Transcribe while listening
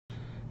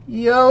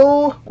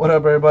Yo, what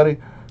up, everybody?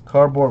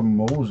 Cardboard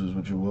Moses,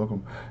 which you're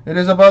welcome. It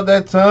is about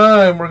that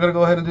time. We're gonna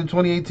go ahead and do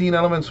 2018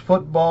 Elements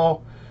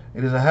Football.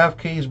 It is a half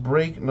case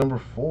break number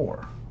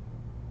 4.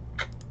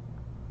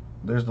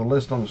 There's the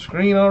list on the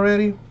screen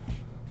already.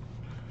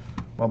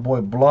 My boy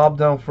Blob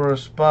down for a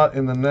spot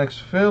in the next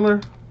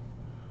filler.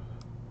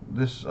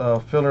 This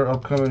filler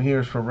upcoming here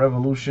is for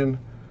Revolution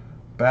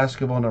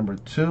Basketball number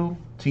 2.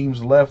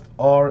 Teams left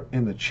are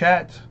in the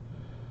chat.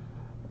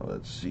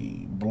 Let's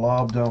see,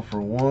 Blob down for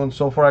 1.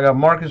 So far I got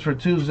Marcus for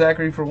 2,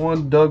 Zachary for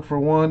 1, Doug for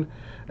 1,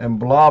 and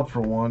Blob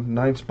for 1.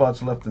 9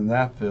 spots left in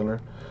that filler.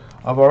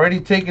 I've already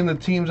taken the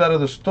teams out of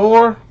the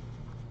store.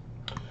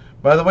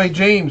 By the way,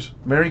 James,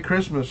 Merry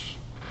Christmas.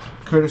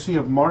 Courtesy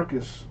of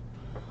Marcus.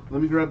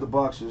 Let me grab the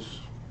boxes.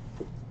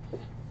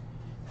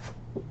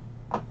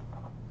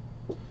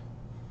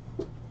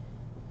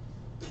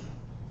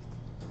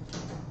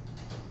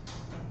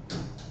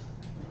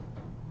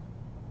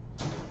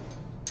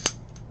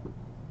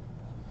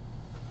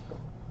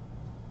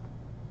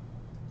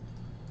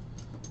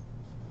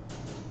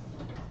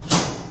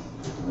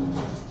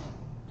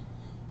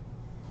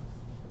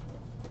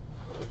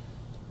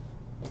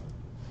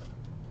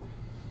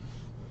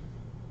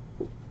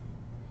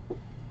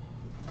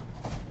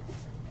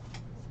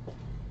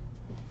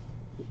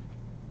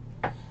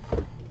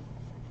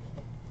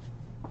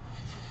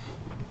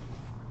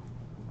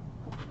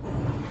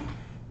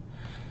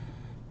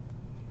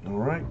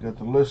 Alright, got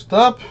the list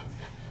up.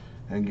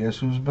 And guess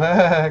who's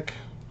back?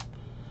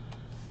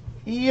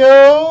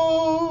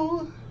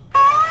 Yo!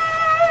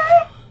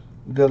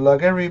 Good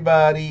luck,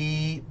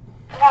 everybody.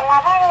 Good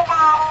luck,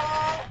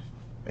 everybody.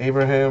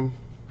 Abraham,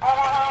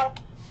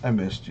 I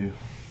missed you.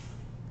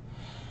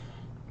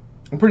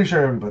 I'm pretty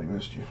sure everybody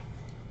missed you.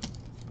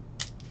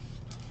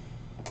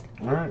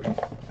 Alright,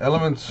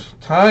 Elements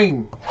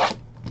time.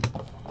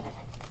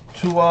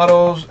 2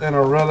 autos and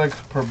a relic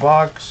per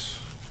box.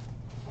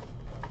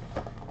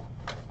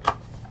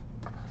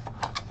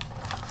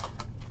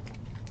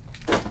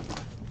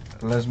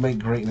 Let's make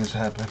greatness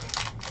happen.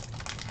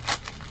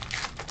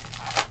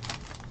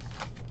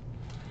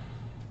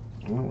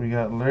 Well, we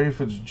got Larry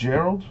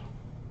Fitzgerald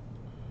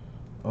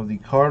of the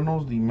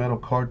Cardinals, the metal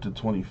card to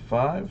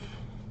 25.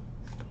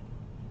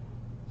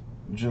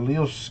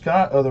 Jaleel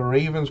Scott of the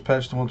Ravens,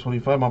 patch to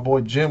 125. My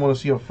boy Jim, want to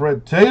see a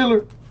Fred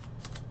Taylor.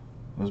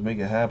 Let's make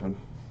it happen.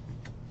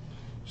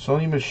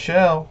 Sony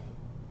Michel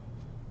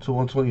to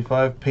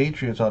 125,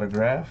 Patriots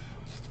autograph.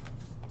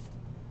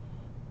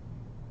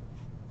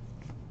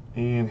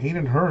 And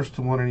Hayden Hurst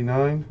to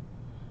 189,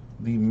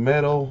 the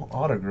metal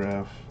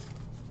autograph.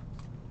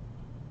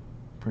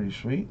 Pretty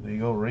sweet. There you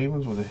go,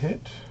 Ravens with a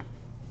hit.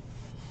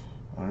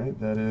 Alright,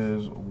 that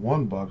is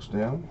 1 box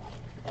down.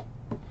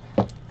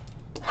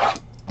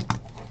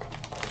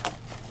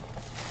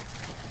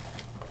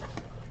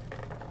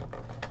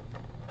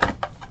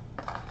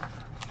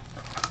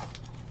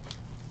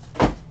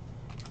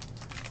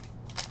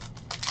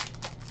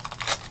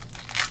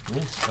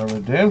 A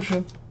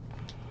redemption.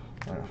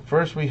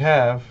 First we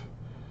have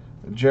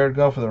Jared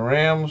Goff of the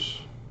Rams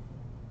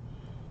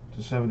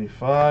to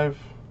 75.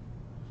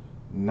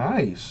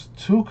 Nice.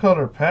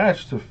 2-color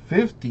patch to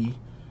 50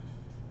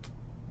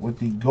 with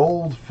the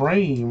gold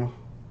frame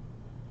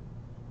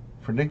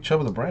for Nick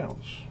Chubb of the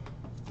Browns.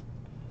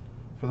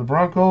 For the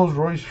Broncos,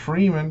 Royce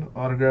Freeman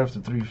autographed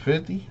to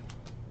 350.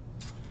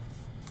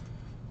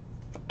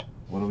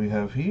 What do we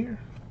have here?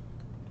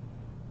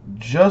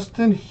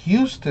 Justin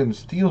Houston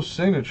steel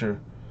signature.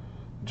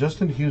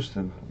 Justin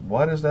Houston.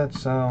 Why does that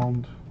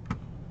sound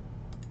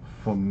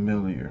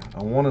familiar?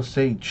 I want to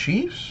say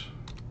Chiefs.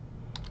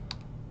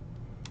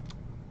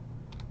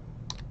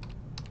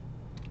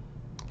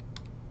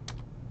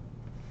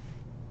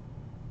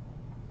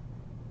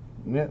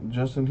 Yeah,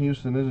 Justin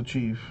Houston is a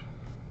Chief.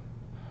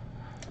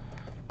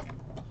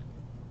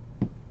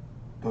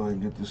 Go ahead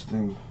and get this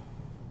thing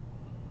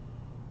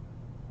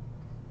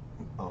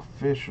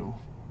official,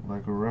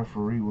 like a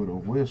referee with a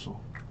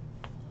whistle.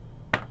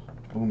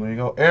 Boom, there you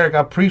go. Eric, I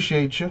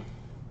appreciate you.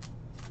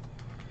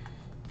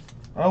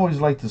 I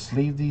always like to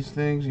sleeve these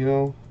things, you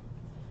know,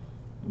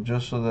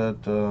 just so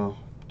that,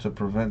 to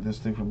prevent this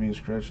thing from being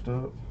scratched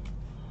up.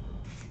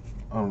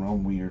 I don't know,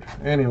 I'm weird.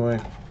 Anyway.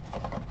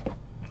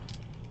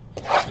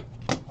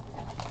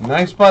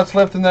 9 spots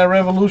left in that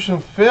Revolution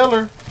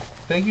filler.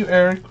 Thank you,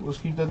 Eric. Let's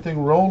keep that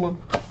thing rolling.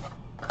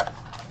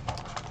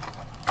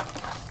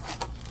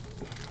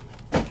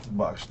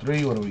 Box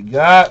 3, what do we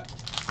got?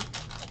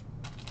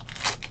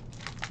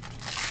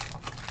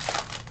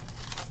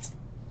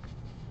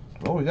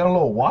 Oh, we got a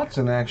little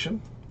Watson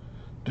action.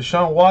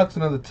 Deshaun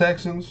Watson of the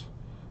Texans,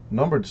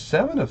 numbered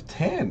 7 of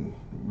 10.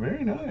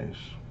 Very nice.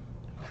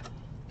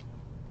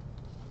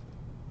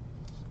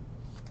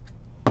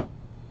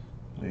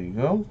 There you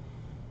go.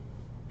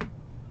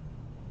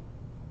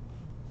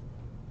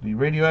 The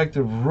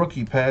radioactive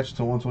rookie patch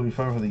to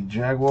 125 for the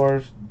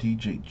Jaguars,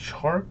 DJ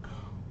Chark.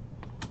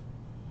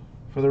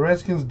 For the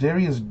Redskins,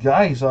 Darius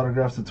Geis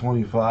autographed to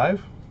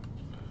 25.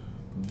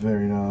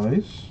 Very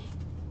nice.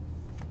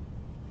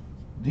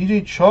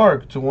 DJ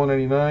Chark to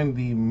 189,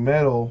 the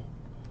metal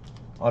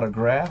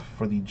autograph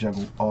for the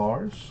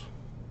Jaguars.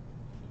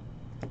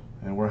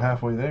 And we're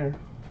halfway there.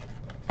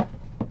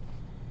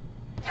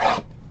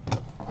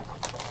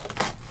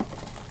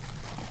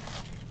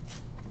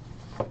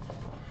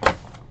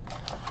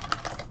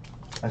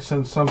 I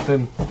sense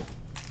something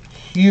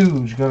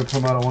huge gonna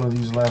come out of one of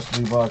these last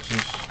 3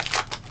 boxes.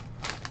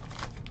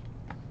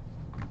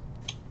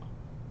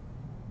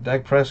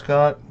 Dak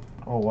Prescott.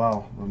 Oh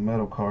wow, the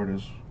metal card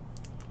is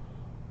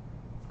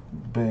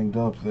banged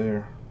up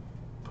there.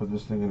 Put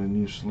this thing in a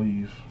new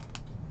sleeve.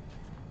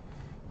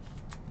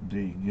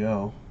 There you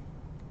go.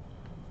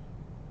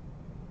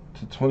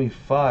 To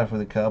 25 for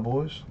the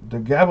Cowboys.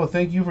 DeGabo,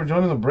 thank you for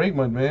joining the break,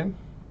 my man.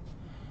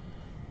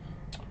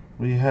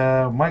 We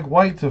have Mike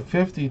White to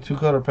 50,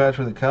 2-color patch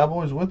for the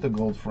Cowboys with the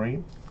gold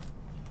frame.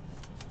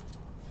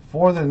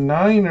 For the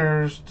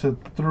Niners to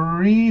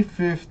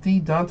 350,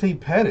 Dante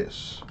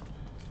Pettis,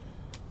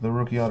 the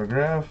rookie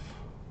autograph.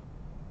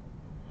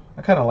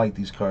 I kind of like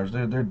these cards.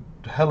 They're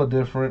hella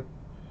different,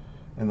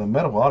 and the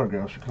metal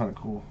autographs are kind of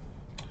cool.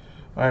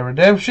 All right,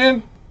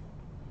 redemption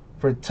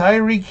for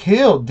Tyreek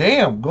Hill.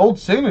 Damn, gold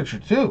signature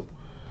too.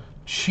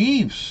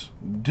 Chiefs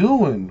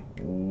doing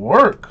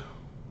work.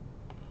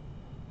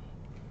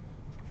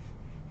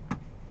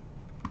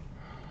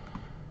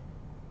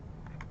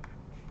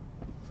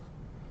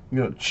 You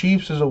know,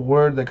 Chiefs is a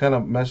word that kind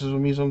of messes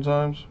with me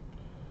sometimes.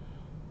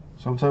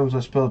 Sometimes I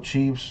spell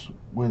Chiefs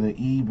with an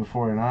E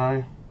before an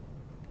I.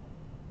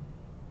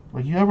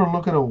 Like, you ever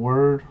look at a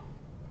word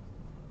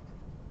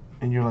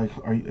and you're like,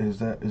 is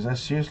that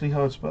seriously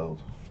how it's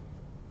spelled?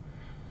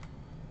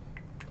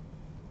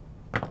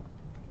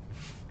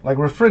 Like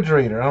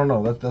refrigerator, I don't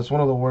know. That's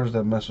one of the words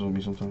that messes with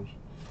me sometimes.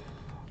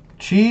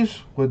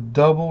 Chiefs with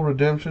double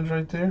redemptions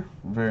right there.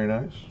 Very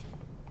nice.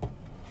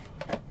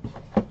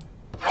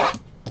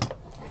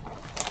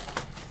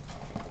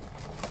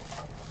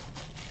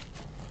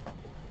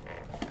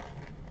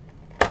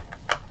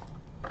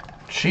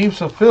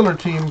 Chiefs, a filler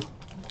team,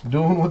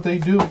 doing what they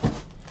do. All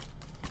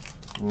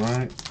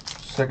right,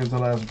 second to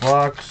last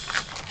box.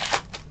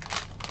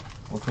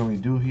 What can we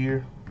do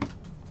here?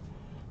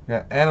 We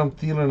got Adam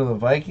Thielen of the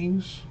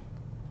Vikings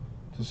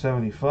to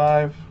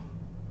 75.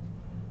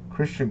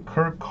 Christian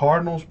Kirk,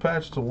 Cardinals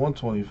patch to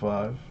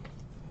 125.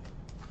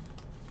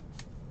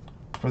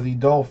 For the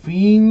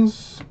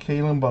Dolphins,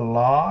 Kalen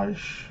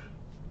Ballage,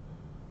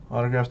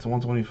 autograph to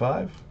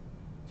 125.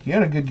 He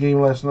had a good game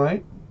last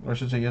night, or I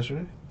should say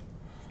yesterday.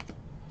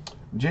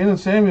 Jalen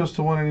Samuels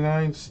to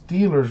 189,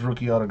 Steelers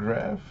rookie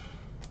autograph.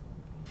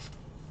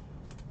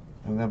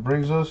 And that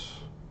brings us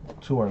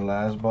to our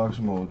last box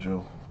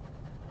mojo.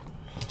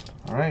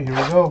 Alright, here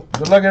we go.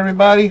 Good luck,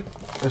 everybody,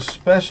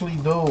 especially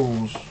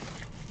those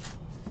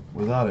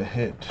without a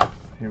hit.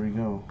 Here we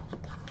go.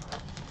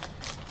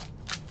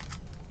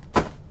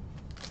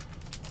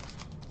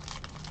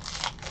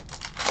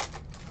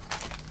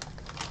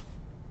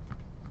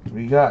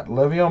 We got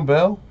Le'Veon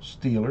Bell,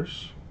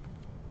 Steelers,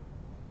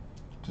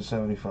 to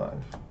 75.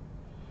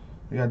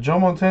 We got Joe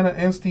Montana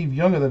and Steve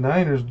Young of the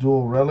Niners,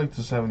 dual relic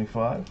to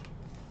 75.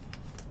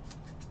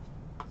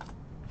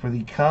 For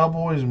the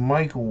Cowboys,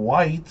 Mike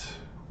White,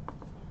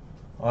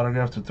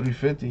 autograph to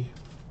 350.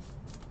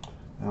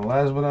 And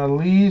last but not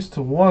least,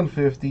 to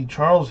 150,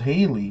 Charles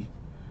Haley,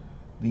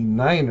 the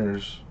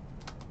Niners,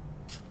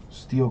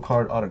 steel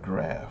card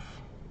autograph.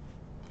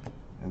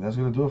 And that's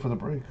going to do it for the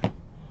break.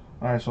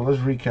 Alright, so let's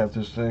recap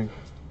this thing.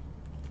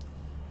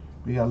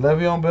 We got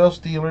Le'Veon Bell,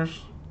 Steelers,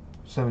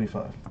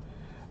 75.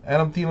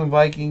 Adam Thielen,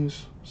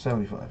 Vikings,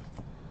 75.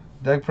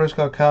 Dak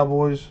Prescott,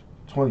 Cowboys,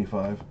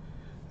 25.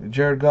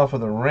 Jared Goff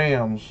of the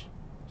Rams,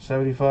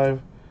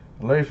 75.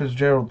 Larry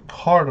Fitzgerald,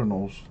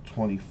 Cardinals,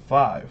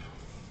 25.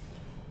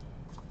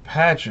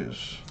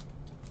 Patches.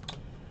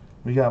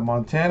 We got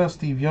Montana,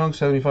 Steve Young,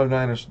 75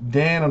 Niners.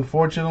 Dan,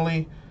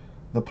 unfortunately,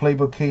 the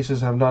playbook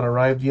cases have not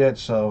arrived yet,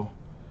 so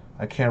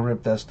I can't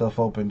rip that stuff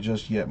open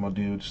just yet, my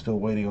dude. Still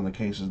waiting on the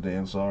cases,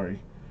 Dan. Sorry.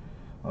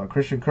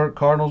 Christian Kirk,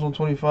 Cardinals,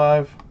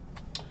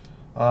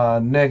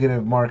 125.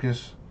 Negative,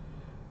 Marcus.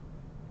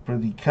 For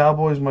the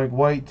Cowboys, Mike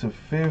White to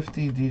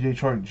 50. DJ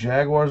Chark,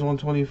 Jaguars,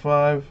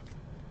 125.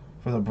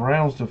 For the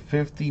Browns to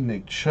 50,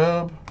 Nick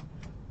Chubb.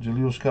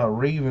 Jaleel Scott,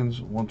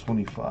 Ravens,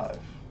 125.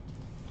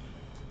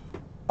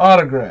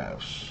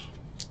 Autographs.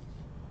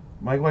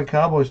 Mike White,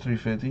 Cowboys,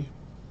 350.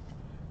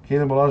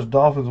 Kalen Ballage,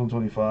 Dolphins,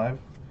 125.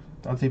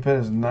 Dante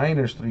Pettis,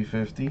 Niners,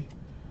 350.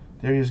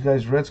 Darius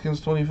Guys,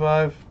 Redskins,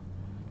 25.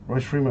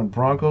 Royce Freeman,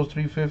 Broncos,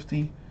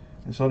 350.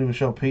 And Sony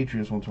Michel,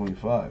 Patriots,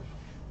 125.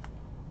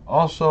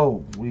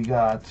 Also, we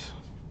got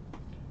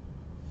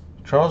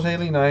Charles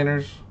Haley,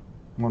 Niners,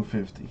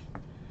 150.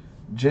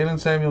 Jalen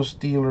Samuel,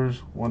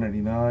 Steelers,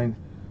 189.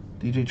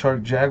 DJ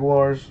Chark,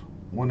 Jaguars,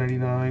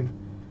 189.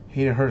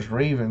 Hayden Hurst,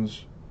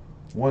 Ravens,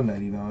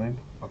 199.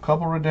 A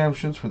couple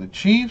redemptions for the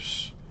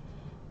Chiefs.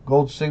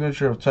 Gold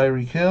signature of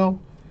Tyreek Hill.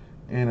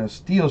 And a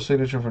steel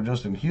signature for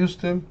Justin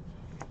Houston.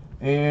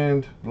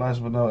 And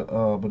last but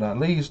not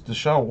least,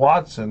 Deshaun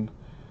Watson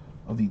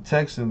of the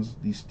Texans,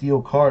 the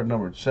steel card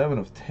numbered 7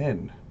 of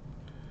 10.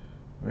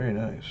 Very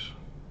nice.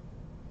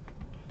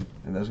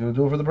 And that's going to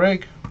do it for the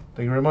break.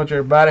 Thank you very much,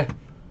 everybody.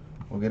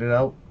 We'll get it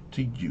out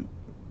to you.